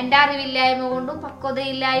എൻ്റെ അറിവില്ലായ്മ കൊണ്ടും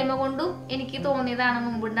പക്വതയില്ലായ്മ കൊണ്ടും എനിക്ക് തോന്നിയതാണ്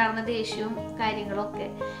മുമ്പുണ്ടായിരുന്ന ദേഷ്യവും കാര്യങ്ങളൊക്കെ.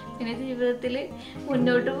 പിന്നെ ജീവിതത്തിൽ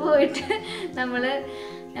മുന്നോട്ട് പോയിട്ട് നമ്മൾ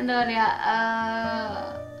എന്താ പറയുക,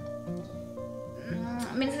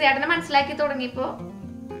 മീൻസ് ഏട്ടനെ മനസ്സിലാക്കി തുടങ്ങിയപ്പോൾ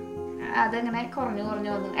അതങ്ങനെ കുറഞ്ഞു കുറഞ്ഞു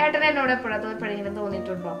വന്നു. ഏട്ടൻ എന്നോട് എപ്പോഴെങ്കിലും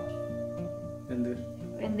തോന്നിയിട്ടുണ്ടോ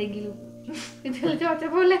എന്തെങ്കിലും ഇതിൽ ചോദിച്ച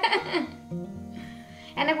പോലെ?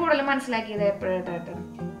 എന്നെ കൂടുതൽ മനസ്സിലാക്കിയത് എപ്പോഴേട്ടൻ?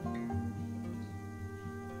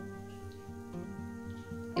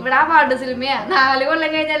 ഇവിടെ ആ പാട്ട് സിനിമയാ 4 കൊല്ലം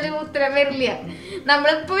കഴിഞ്ഞാൽ ഉത്തരം വരില്ല.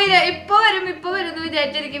 നമ്മളിപ്പോ ഇപ്പൊ വരും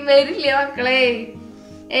വിചാരിച്ചിരിക്കും, വരില്ല മക്കളെ.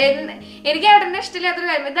 എനിക്ക് ഏട്ടന്റെ ഇഷ്ടമില്ലാത്തൊരു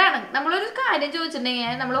കാര്യം ഇതാണ്, നമ്മളൊരു കാര്യം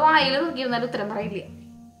ചോദിച്ചിട്ടുണ്ടെങ്കിൽ നമ്മള് വായിൽ നോക്കിയിരുന്നാലും ഉത്തരം പറയില്ല.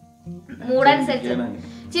 മൂടനുസരിച്ച്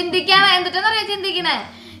ചിന്തിക്കാണ്. എന്നിട്ടെന്നറിയാം ചിന്തിക്കണേ,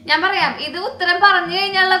 ഞാൻ പറയാം, ഇത് ഉത്തരം പറഞ്ഞു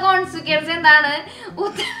കഴിഞ്ഞാലുള്ള കോൺസിക്വൻസ് എന്താണ്?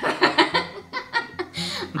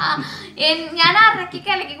 ഞാൻ അരക്കി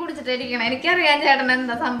കലക്കി കുടിച്ചിട്ടിരിക്കണം. എനിക്കറിയാം ചേട്ടൻ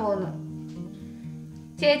എന്താ സംഭവം.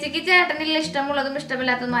 ചേച്ചിക്ക് ചേട്ടനില്ല ഇഷ്ടമുള്ളതും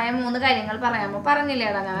ഇഷ്ടമില്ലാത്തതുമായ 3 കാര്യങ്ങൾ പറയാമോ?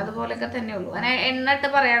 പറഞ്ഞില്ലേടാ, ഞാൻ അതുപോലൊക്കെ തന്നെ ഉള്ളൂ. അങ്ങനെ എണ്ണിട്ട്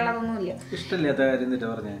പറയാനുള്ളതൊന്നുമില്ല.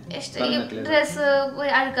 ഡ്രസ്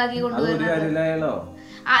അഴുക്കാക്കി കൊണ്ടുവരുന്നത്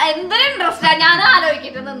എന്തൊരു ഇൻട്രസ്റ്റാ. ഞാൻ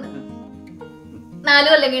ആലോചിക്കട്ടെ നിന്ന് 4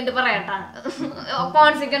 കൊല്ലം കഴിഞ്ഞിട്ട് പറയട്ടാ.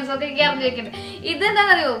 കോൺസിക്വൻസ് ഒക്കെ എനിക്ക് അറിഞ്ഞു വെക്കണ്ടേ.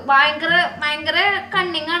 ഇതെന്താണെന്നറിയോ, ഭയങ്കര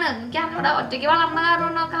കണ്ണിങ് ആണ്. എനിക്ക് അറിഞ്ഞൂടാ, ഒറ്റയ്ക്ക് വളർന്ന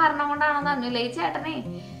കാരണം കൊണ്ടാണെന്ന് അറിഞ്ഞില്ല. ഈ ചേട്ടനെ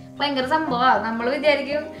ഭയങ്കര സംഭവമാണ്. നമ്മൾ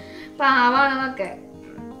വിചാരിക്കും പാവാണെന്നൊക്കെ.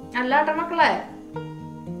 അല്ലാട്ട മക്കളെ,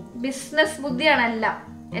 ബിസിനസ് ബുദ്ധിയാണ്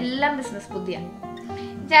എല്ലാം ബിസിനസ് ബുദ്ധിയാണ്.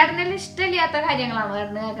 ചേട്ടനെല്ലാം ഇഷ്ടമില്ലാത്ത കാര്യങ്ങളാണോ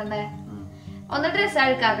ചേട്ടന് കേൾക്കണ്ടേ? ഒന്ന് ഡ്രസ്സ്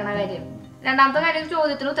അഴുക്കാക്കണ കാര്യം. രണ്ടാമത്തെ കാര്യം,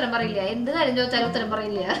 ചോദ്യത്തിന് ഉത്തരം പറയില്ല. എന്ത് കാര്യം ചോദിച്ചാലും ഉത്തരം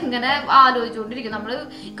പറയില്ല. ഇങ്ങനെ ആലോചിച്ചുകൊണ്ടിരിക്കും. നമ്മള്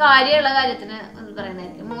കാര്യമുള്ള കാര്യത്തിന്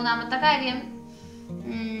പറയുന്നതായിരിക്കും. മൂന്നാമത്തെ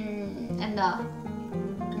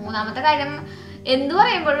കാര്യം എന്ത്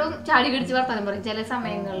പറയുമ്പോഴും ചാടി പിടിച്ച് വർത്താനം പറയും ചില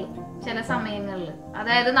സമയങ്ങളിൽ.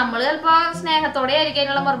 അതായത് നമ്മൾ ചിലപ്പോ സ്നേഹത്തോടെ ആയിരിക്കും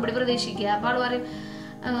അതിനുള്ള മറുപടി പ്രതീക്ഷിക്കുക. അപ്പൊ ആള് പറയും,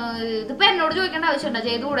 ഇതിപ്പോ എന്നോട് ചോദിക്കേണ്ട ആവശ്യമുണ്ടോ,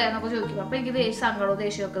 ചെയ്തുകൂടെ എന്നൊക്കെ ചോദിക്കും. അപ്പൊ എനിക്ക് സങ്കടവും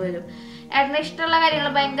ദേഷ്യമൊക്കെ വരും. ഏട്ടന് ഇഷ്ടമുള്ള കാര്യങ്ങൾ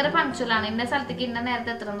ഭയങ്കര പങ്ക്ച്വലാണ്. ഇന്ന സ്ഥലത്തേക്ക് ഇന്ന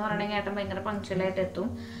നേരത്തെ എത്തണം എന്ന് പറയണെങ്കിൽ ഏട്ടൻ ഭയങ്കര പങ്ക്ച്വലായിട്ട് എത്തും.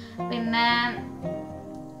 പിന്നെ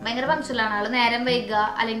ഭയങ്കര പങ്ക്ച്വലാണ് ആള്. നേരം വൈകുക,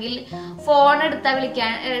 അല്ലെങ്കിൽ ഫോൺ എടുത്താൽ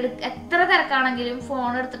വിളിക്കാൻ, എത്ര തിരക്കാണെങ്കിലും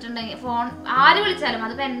ഫോൺ എടുത്തിട്ടുണ്ടെങ്കിൽ, ഫോൺ ആര് വിളിച്ചാലും,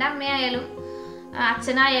 അതിപ്പോ എൻ്റെ അമ്മയായാലും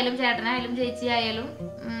അച്ഛനായാലും ചേട്ടനായാലും ചേച്ചി ആയാലും,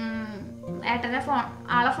 ഏട്ടനെ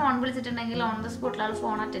ആളെ ഫോൺ വിളിച്ചിട്ടുണ്ടെങ്കിൽ ഓൺ ദ സ്പോട്ടിൽ ആൾ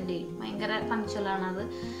ഫോൺ അറ്റൻഡ് ചെയ്യും. ഭയങ്കര പങ്ക്ച്വലാണ്. അത്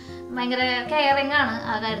ഭയങ്കര കെയറിങ് ആണ്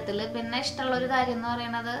ആ കാര്യത്തിൽ. പിന്നെ ഇഷ്ടമുള്ള ഒരു കാര്യം എന്ന്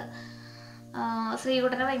പറയുന്നത്,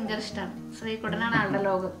 ശ്രീകുട്ടനെ ഭയങ്കര ഇഷ്ടമാണ്. ശ്രീകുട്ടനാണ് ആളുടെ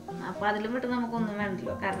ലോകം. അപ്പൊ അതിലും വിട്ട് നമുക്കൊന്നും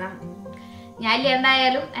വേണ്ടല്ലോ. കാരണം ഞാൻ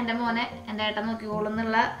ഇല്ലാണ്ടായാലും എൻ്റെ മോനെ എൻ്റെ ഏട്ടൻ നോക്കിക്കോളും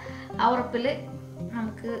എന്നുള്ള ആ ഉറപ്പില്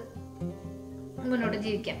നമുക്ക് മുന്നോട്ട്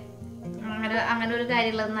ജീവിക്കാം. അങ്ങനെ ഒരു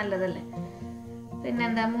കാര്യമുള്ളത് നല്ലതല്ലേ.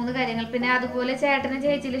 പിന്നെന്താ 3 കാര്യങ്ങൾ. പിന്നെ അതുപോലെ ചേട്ടന്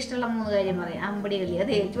ചേച്ചിയിൽ ഇഷ്ടമുള്ള 3 കാര്യം പറയാം. അമ്പടി കളി,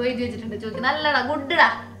 അതേ ചോദിച്ചിട്ടുണ്ട്. ചോദിക്കും, നല്ലടാ, ഗുഡ്ഡാ.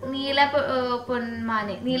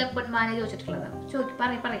 നീലപ്പൊന്മാനെ ചോദിച്ചിട്ടുള്ളതാണ്.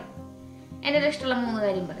 പറയും എന്റെ ഇഷ്ടമുള്ള 3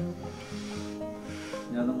 കാര്യം പറയും.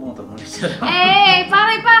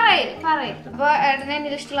 അപ്പൊ ഏട്ടന് എന്റെ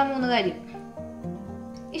ഇഷ്ടമുള്ള 3 കാര്യം,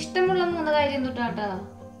 ഇഷ്ടമുള്ള 3 കാര്യം തൊട്ടാട്ടാ.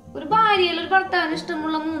 ഒരു ഭാര്യയിൽ ഒരു ഭർത്താവിന്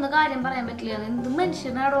ഇഷ്ടമുള്ള 3 കാര്യം പറയാൻ പറ്റില്ല. എന്ത്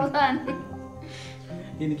മനുഷ്യനാടോ താൻ.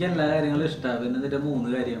 എനിക്ക് എല്ലാ കാര്യങ്ങളും ഇഷ്ടമാണ്. പിന്നെ 3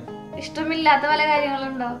 കാര്യം ഇഷ്ടമില്ലാത്ത പല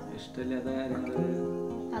കാര്യങ്ങളുണ്ടോ? ഇഷ്ടമില്ലാത്ത കാര്യങ്ങള്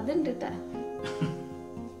അതുണ്ട്.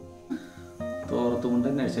 തോർത്തുകൊണ്ട്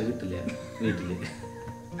അന്വേഷിച്ചാൽ കിട്ടില്ല വീട്ടില്.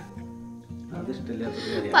 അത് ഇഷ്ടമില്ലാത്ത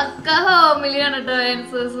കാര്യം. പക്ക ഹോമിലിയാണ് കേട്ടോ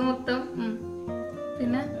ആൻസേഴ്സ് മൊത്തം.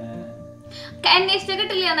 പിന്നെ അന്വേഷിച്ചാൽ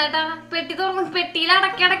കിട്ടില്ല എന്നേട്ടാ. പെട്ടി തുറന്ന് പെട്ടിയിൽ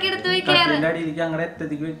അടക്കി എടുത്ത് വെക്കാറ്.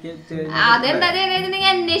 അതെന്താ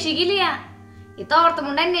അന്വേഷിക്കില്ല. ഈ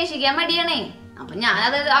തോർത്തുമുണ്ട് അന്വേഷിക്കാൻ മടിയാണേ. അപ്പൊ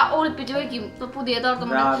ഞാനത് ഒളിപ്പിച്ച് വെക്കും. ഇപ്പൊ പുതിയ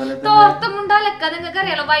തോർത്തുമുണ്ട് അലക്ക. നിങ്ങൾക്ക്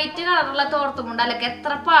അറിയാലോ, വൈറ്റ് കളറുള്ള തോർത്തുമുണ്ട് അലക്ക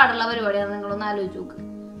എത്ര പാടുള്ള പരിപാടിയാണ്. നിങ്ങളൊന്ന് ആലോചിച്ച് നോക്ക്.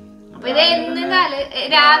 അപ്പൊ ഇത് എന്നും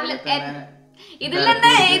രാവിലെ ഇതിൽ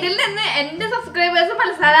നിന്ന് എന്റെ സബ്സ്ക്രൈബേഴ്സ്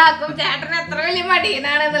മനസ്സിലാക്കും ചേട്ടൻ എത്ര വലിയ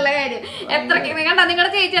മടിയനാണ് എന്നുള്ള കാര്യം. എത്രക്ക് കണ്ട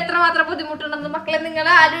നിങ്ങളുടെ ചേച്ചി എത്രമാത്രം ബുദ്ധിമുട്ടുണ്ടെന്ന് മക്കളെ നിങ്ങൾ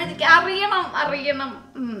ആലോചിക്കുക. അറിയണം.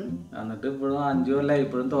 എന്നിട്ട് ഇപ്പോഴും 5 കൊല്ലം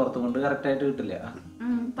ഇപ്പോഴും തോർത്തുകൊണ്ട് കറക്റ്റ് ആയിട്ട് കിട്ടില്ല.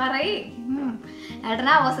 പറയ്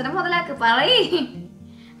ഏട്ടന് അവസരം മുതലാക്ക്. പറയ്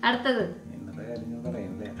അടുത്തത്.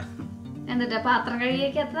 എന്നിട്ടാ പാത്രം കഴുകി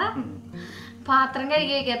വെക്കാത്തല്ല.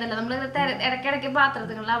 നമ്മള് ഇടയ്ക്കിടയ്ക്ക്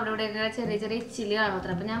പാത്രത്തിൽ അവിടെ ഇവിടെയൊക്കെ ചെറിയ എച്ചില് കാണും.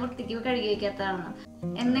 അപ്പൊ ഞാൻ വൃത്തിക്ക് കഴുകി വെക്കാത്തതാണ്.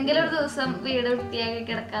 എന്തെങ്കിലും ഒരു ദിവസം വീട് വൃത്തിയാക്കി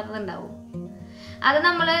കിടക്കാത്തതുണ്ടാവും. അത്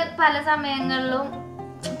നമ്മള് പല സമയങ്ങളിലും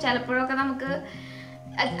ചിലപ്പോഴൊക്കെ നമുക്ക്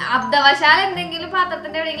അബ്ദവശാൽ എന്തെങ്കിലും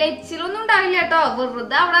പാത്രത്തിന്റെ എവിടെയെങ്കിലും എച്ചിലൊന്നും ഉണ്ടാവില്ല കേട്ടോ.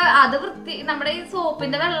 വെറുതെ അവിടെ അത് വൃത്തി നമ്മുടെ ഈ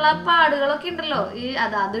സോപ്പിന്റെ വെള്ള പാടുകളൊക്കെ ഉണ്ടല്ലോ, ഈ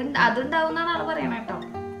അതുണ്ടാവും എന്നാണ് ആള് പറയണ കേട്ടോ.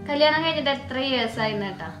 കല്യാണം കഴിഞ്ഞിട്ട് എത്ര ഇയേഴ്സ് ആയിരുന്നു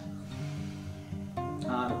കേട്ടാ?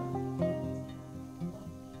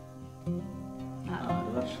 6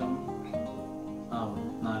 വർഷം.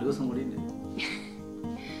 4 ദിവസം കൂടി ഉണ്ട്.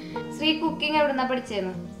 ശ്രീ കുക്കിംഗ് എവിടുന്നാ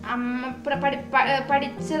പഠിച്ചേന്ന്? അമ്മ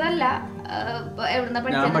പഠിച്ചതല്ല, എവിടുന്ന ഞാൻ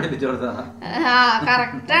പഠിച്ചത്? പഠിപ്പിച്ചു കൊടുത്താ. ആ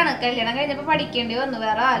കറക്റ്റാണ്. കല്യാണം കഴിഞ്ഞപ്പോ പഠിക്കേണ്ടി വന്നു,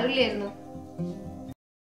 വേറെ ആരും ഇല്ലായിരുന്നു.